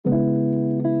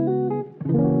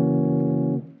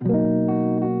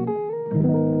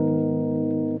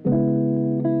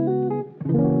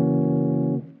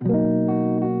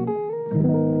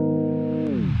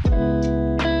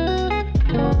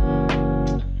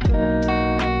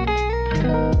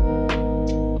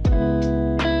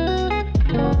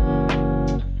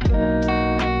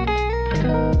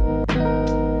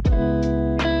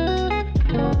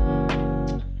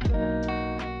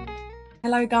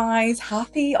Hello guys,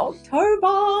 happy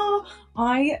October!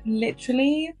 I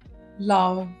literally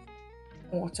love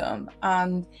autumn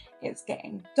and it's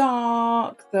getting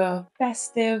dark, the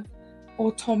festive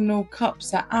autumnal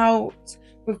cups are out,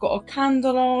 we've got a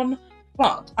candle on,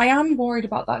 but I am worried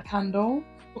about that candle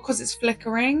because it's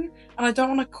flickering and I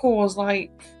don't want to cause a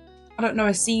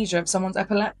seizure if someone's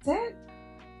epileptic.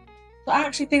 So I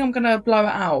actually think I'm going to blow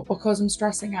it out because I'm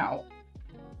stressing out.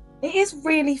 It is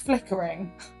really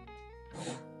flickering.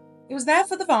 It was there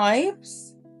for the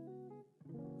vibes,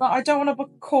 but I don't want to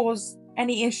cause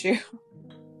any issue.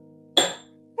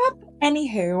 But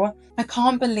anywho, I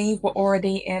can't believe we're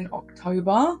already in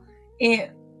October.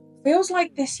 It feels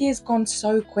like this year's gone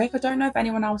so quick. I don't know if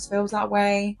anyone else feels that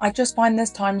way. I just find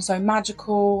this time so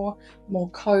magical, more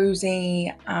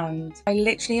cozy, and I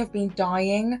literally have been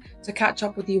dying to catch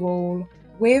up with you all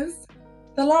with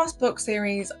the last book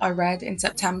series I read in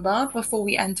September before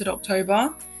we entered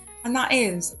October, and that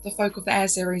is The Folk of the Air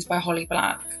series by Holly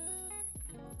Black.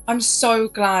 I'm so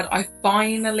glad I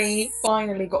finally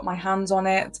got my hands on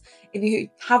it. If you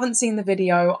haven't seen the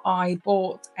video, I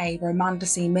bought a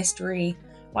romantasy mystery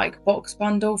box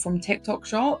bundle from TikTok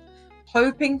shop,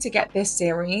 hoping to get this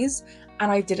series,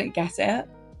 and I didn't get it.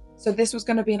 So this was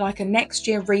going to be like a next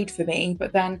year read for me,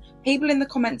 but then people in the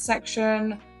comment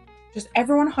section, just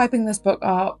everyone hyping this book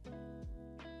up,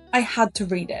 I had to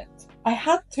read it. I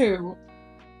had to.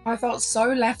 I felt so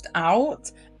left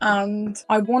out and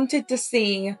I wanted to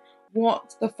see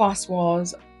what the fuss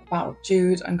was about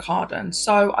Jude and Cardan.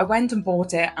 So I went and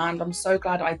bought it and I'm so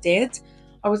glad I did.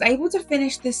 I was able to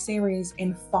finish this series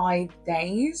in 5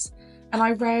 days and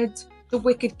I read The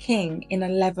Wicked King in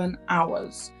 11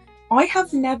 hours. I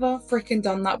have never freaking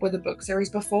done that with a book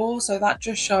series before, so that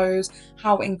just shows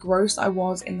how engrossed I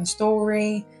was in the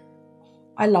story.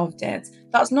 I loved it.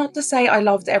 That's not to say I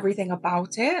loved everything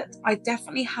about it. I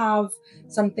definitely have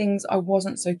some things I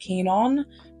wasn't so keen on,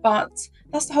 but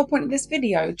that's the whole point of this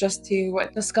video, just to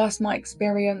discuss my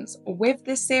experience with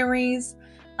this series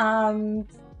and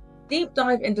deep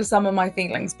dive into some of my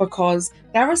feelings, because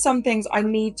there are some things I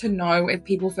need to know if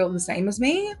people feel the same as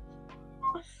me,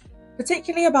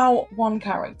 particularly about one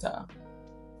character.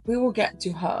 We will get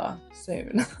to her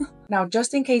soon. Now,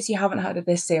 just in case you haven't heard of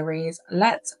this series,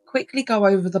 let's quickly go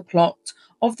over the plot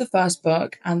of the first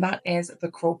book, and that is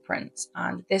The Cruel Prince.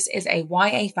 And this is a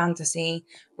YA fantasy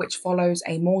which follows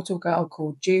a mortal girl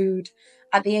called Jude.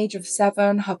 At the age of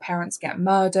 7, her parents get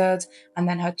murdered, and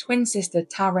then her twin sister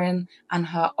Taryn and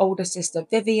her older sister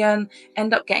Vivian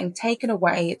end up getting taken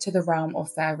away to the realm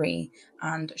of Faerie,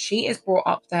 and she is brought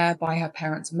up there by her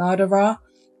parents' murderer,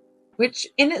 which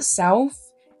in itself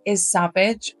is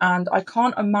savage, and I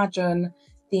can't imagine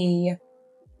the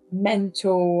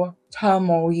mental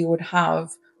turmoil you would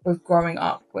have with growing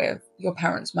up with your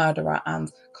parents' murderer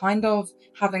and kind of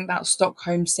having that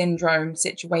Stockholm syndrome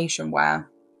situation where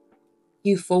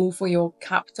you fall for your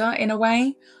captor in a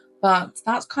way. But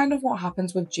that's kind of what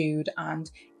happens with Jude, and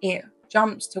it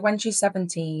jumps to when she's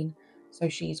 17, so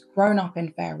she's grown up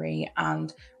in Faerie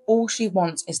and all she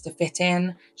wants is to fit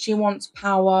in. She wants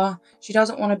power. She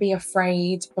doesn't want to be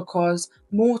afraid because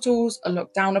mortals are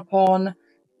looked down upon.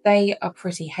 They are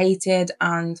pretty hated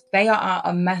and they are at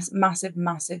a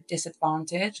massive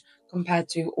disadvantage compared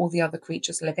to all the other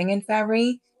creatures living in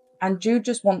Faerie. And Jude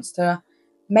just wants to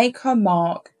make her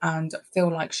mark and feel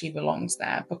like she belongs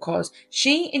there because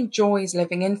she enjoys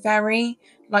living in Faerie.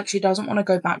 She doesn't want to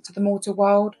go back to the mortal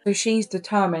world. So she's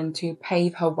determined to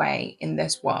pave her way in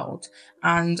this world.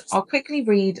 And I'll quickly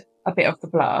read a bit of the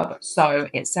blurb. So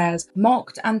it says,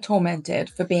 mocked and tormented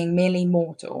for being merely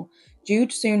mortal,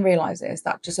 Jude soon realizes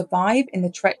that to survive in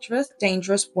the treacherous,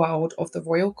 dangerous world of the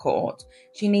royal court,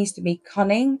 she needs to be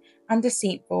cunning and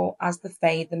deceitful as the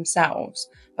Fae themselves.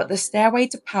 But the stairway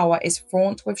to power is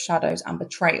fraught with shadows and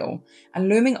betrayal, and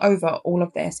looming over all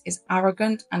of this is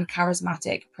arrogant and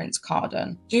charismatic Prince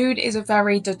Cardan. Jude is a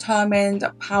very determined,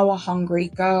 power-hungry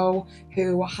girl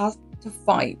who has to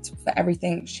fight for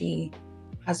everything she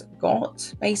has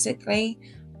got, basically.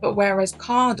 But whereas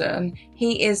Cardan,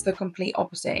 he is the complete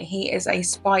opposite. He is a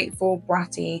spiteful,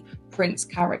 bratty prince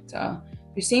character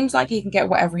who seems like he can get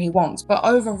whatever he wants. But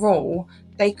overall,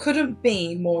 they couldn't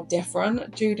be more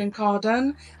different, Jude and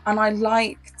Cardan. And I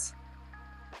liked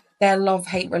their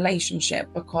love-hate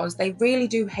relationship because they really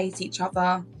do hate each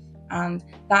other. And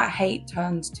that hate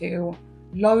turns to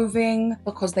loathing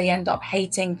because they end up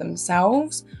hating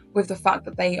themselves with the fact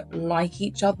that they like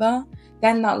each other.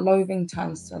 Then that loathing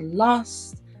turns to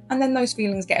lust. And then those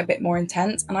feelings get a bit more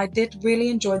intense. And I did really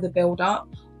enjoy the build-up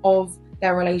of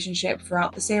their relationship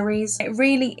throughout the series. It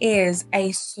really is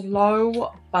a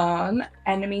slow burn,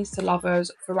 enemies to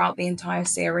lovers throughout the entire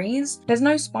series. There's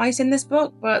no spice in this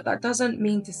book, but that doesn't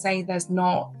mean to say there's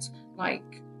not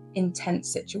like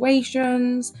intense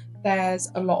situations. There's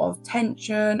a lot of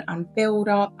tension and build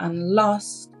up and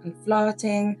lust and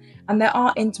flirting, and there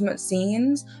are intimate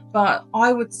scenes, but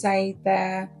I would say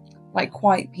they're like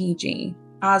quite PG,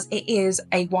 as it is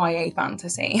a YA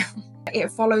fantasy.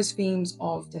 It follows themes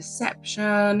of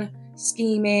deception,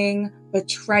 scheming,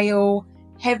 betrayal,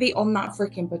 heavy on that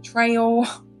freaking betrayal.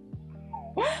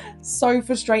 So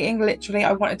frustrating, literally.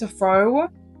 I wanted to throw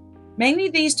mainly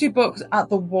these two books at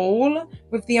the wall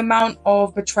with the amount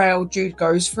of betrayal Jude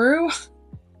goes through.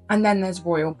 And then there's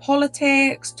royal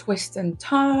politics, twists and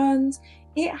turns.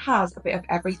 It has a bit of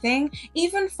everything.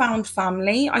 Even found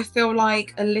family, I feel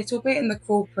like a little bit in The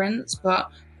Cruel Prince, but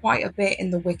quite a bit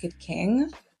in The Wicked King.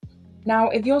 Now,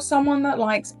 if you're someone that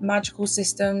likes magical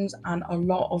systems and a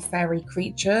lot of fairy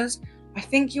creatures, I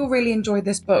think you'll really enjoy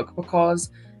this book, because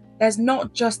there's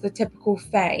not just the typical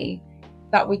fae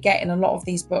that we get in a lot of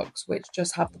these books, which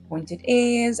just have the pointed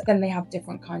ears, then they have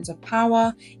different kinds of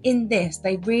power. In this,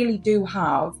 they really do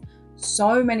have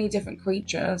so many different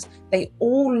creatures. They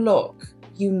all look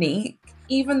unique.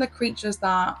 Even the creatures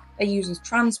that they use as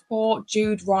transport,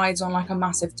 Jude rides on like a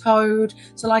massive toad.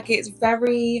 So like it's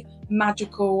very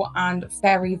magical and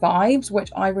fairy vibes, which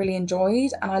I really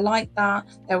enjoyed. And I like that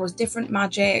there was different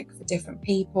magic for different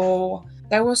people.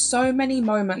 There were so many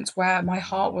moments where my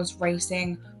heart was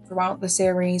racing throughout the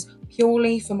series,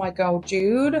 purely for my girl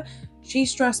Jude. She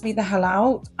stressed me the hell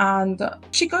out, and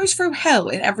she goes through hell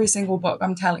in every single book,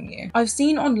 I'm telling you. I've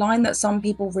seen online that some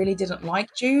people really didn't like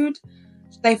Jude.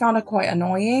 They found her quite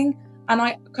annoying, and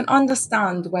I can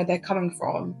understand where they're coming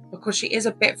from, because she is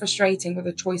a bit frustrating with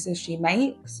the choices she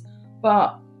makes,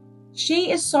 but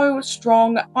she is so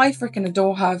strong. I freaking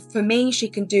adore her. For me, she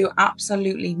can do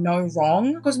absolutely no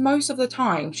wrong, because most of the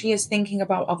time she is thinking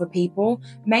about other people,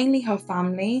 mainly her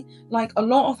family. Like a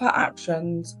lot of her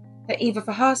actions are either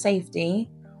for her safety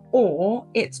or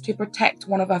it's to protect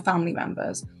one of her family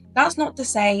members. That's not to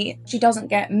say she doesn't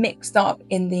get mixed up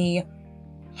in the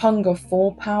hunger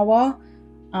for power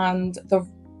and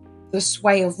the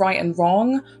sway of right and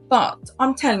wrong, but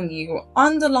I'm telling you,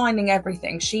 underlining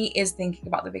everything, she is thinking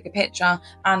about the bigger picture,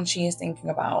 and she is thinking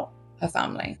about her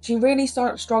family. She really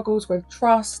struggles with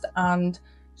trust, and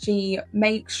she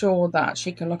makes sure that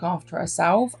she can look after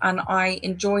herself, and I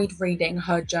enjoyed reading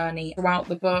her journey throughout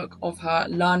the book of her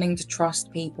learning to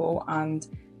trust people and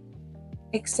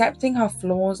accepting her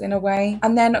flaws in a way.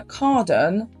 And then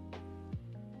Cardan,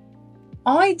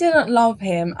 I didn't love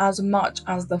him as much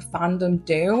as the fandom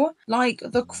do. Like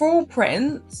The Cruel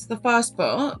Prince, the first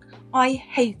book, I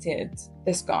hated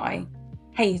this guy.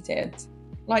 Hated.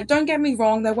 Like, don't get me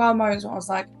wrong, there were moments where I was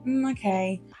like,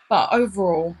 okay. But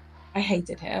overall, I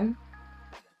hated him.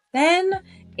 Then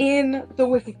in The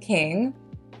Wicked King,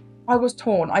 I was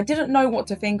torn. I didn't know what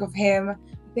to think of him.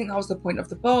 I think that was the point of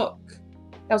the book.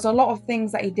 There was a lot of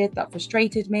things that he did that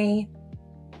frustrated me.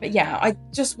 But yeah, I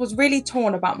just was really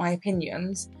torn about my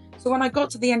opinions. So when I got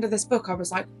to the end of this book, I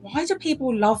was like, why do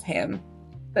people love him?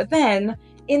 But then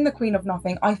in The Queen of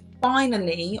Nothing, I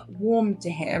finally warmed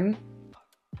to him.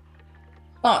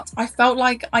 But I felt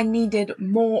like I needed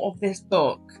more of this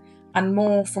book and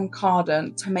more from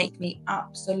Cardan to make me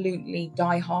absolutely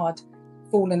die hard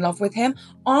fall in love with him.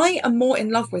 I am more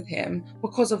in love with him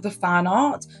because of the fan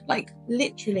art. Like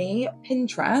literally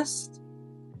Pinterest.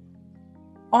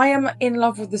 I am in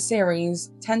love with the series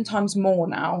 10 times more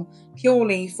now,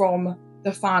 purely from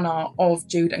the fan art of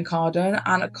Jude and Cardan,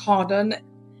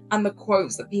 and the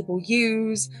quotes that people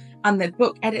use and the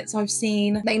book edits I've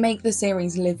seen. They make the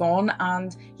series live on,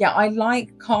 and yeah, I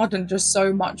like Cardan just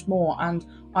so much more, and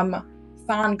I'm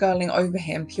fangirling over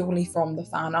him purely from the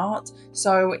fan art.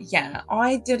 So yeah,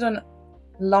 I didn't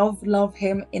love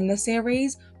him in the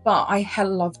series, but I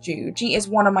hell love Jude. She is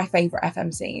one of my favourite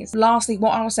FMCs. Lastly,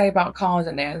 what I'll say about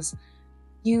Cardan is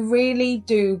you really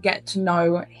do get to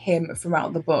know him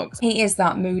throughout the books. He is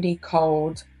that moody,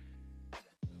 cold,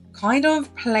 kind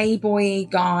of playboy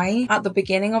guy at the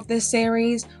beginning of this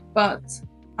series, but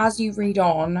as you read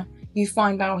on, you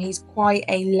find out he's quite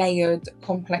a layered,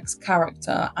 complex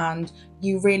character, and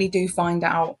you really do find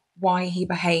out why he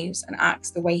behaves and acts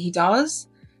the way he does.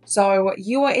 So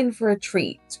you are in for a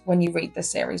treat when you read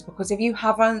this series, because if you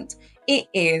haven't, it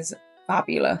is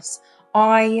fabulous.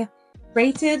 I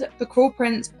rated The Cruel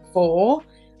Prince 4,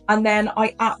 and then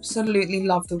I absolutely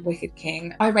love The Wicked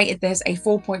King. I rated this a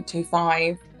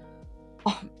 4.25.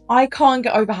 I can't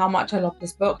get over how much I love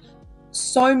this book.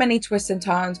 So many twists and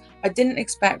turns. I didn't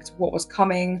expect what was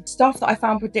coming. Stuff that I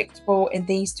found predictable in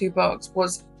these two books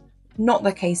was not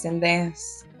the case in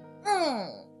this.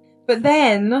 But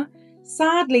then,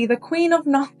 sadly, The Queen of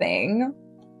Nothing,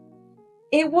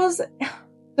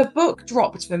 the book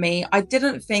dropped for me. I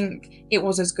didn't think it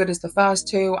was as good as the first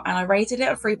two, and I rated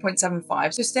it a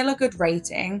 3.75, so still a good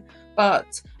rating,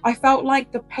 but I felt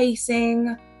like the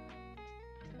pacing,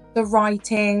 the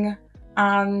writing,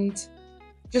 and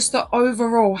just the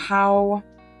overall how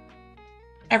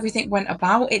everything went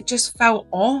about, it just felt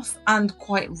off and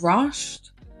quite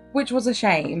rushed, which was a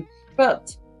shame,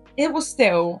 but it was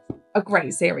still a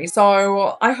great series,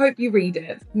 so I hope you read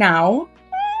it. Now,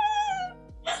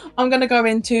 I'm going to go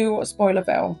into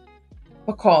Spoilerville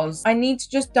because I need to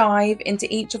just dive into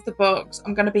each of the books.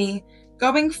 I'm going to be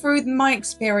going through my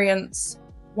experience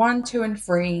 1, 2, and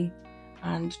 3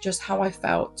 and just how I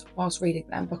felt whilst reading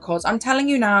them, because I'm telling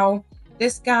you now,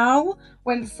 this gal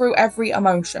went through every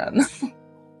emotion.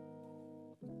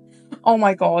 Oh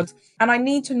my god. And I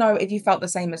need to know if you felt the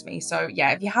same as me. So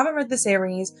yeah, if you haven't read the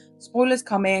series, spoilers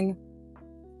coming.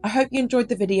 I hope you enjoyed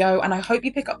the video and I hope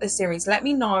you pick up this series. Let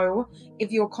me know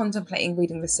if you're contemplating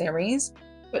reading the series.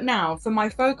 But now, for my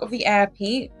folk of the air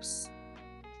peeps,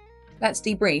 let's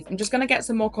debrief. I'm just going to get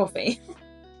some more coffee.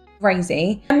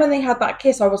 Crazy. And when they had that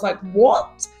kiss, I was like,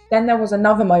 what? Then there was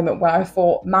another moment where I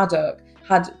thought Maddox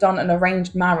had done an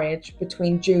arranged marriage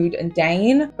between Jude and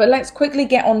Dane. But let's quickly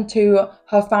get on to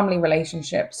her family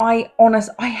relationships. I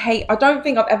don't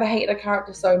think I've ever hated a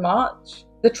character so much.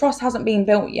 The trust hasn't been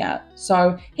built yet,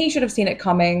 so he should have seen it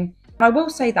coming. I will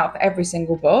say that for every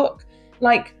single book.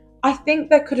 Like, I think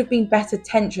there could have been better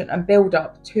tension and build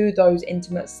up to those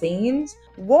intimate scenes.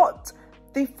 What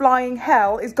the flying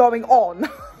hell is going on?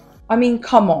 I mean,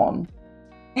 come on.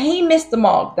 He missed the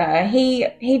mark there.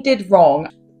 He did wrong.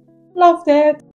 Loved it.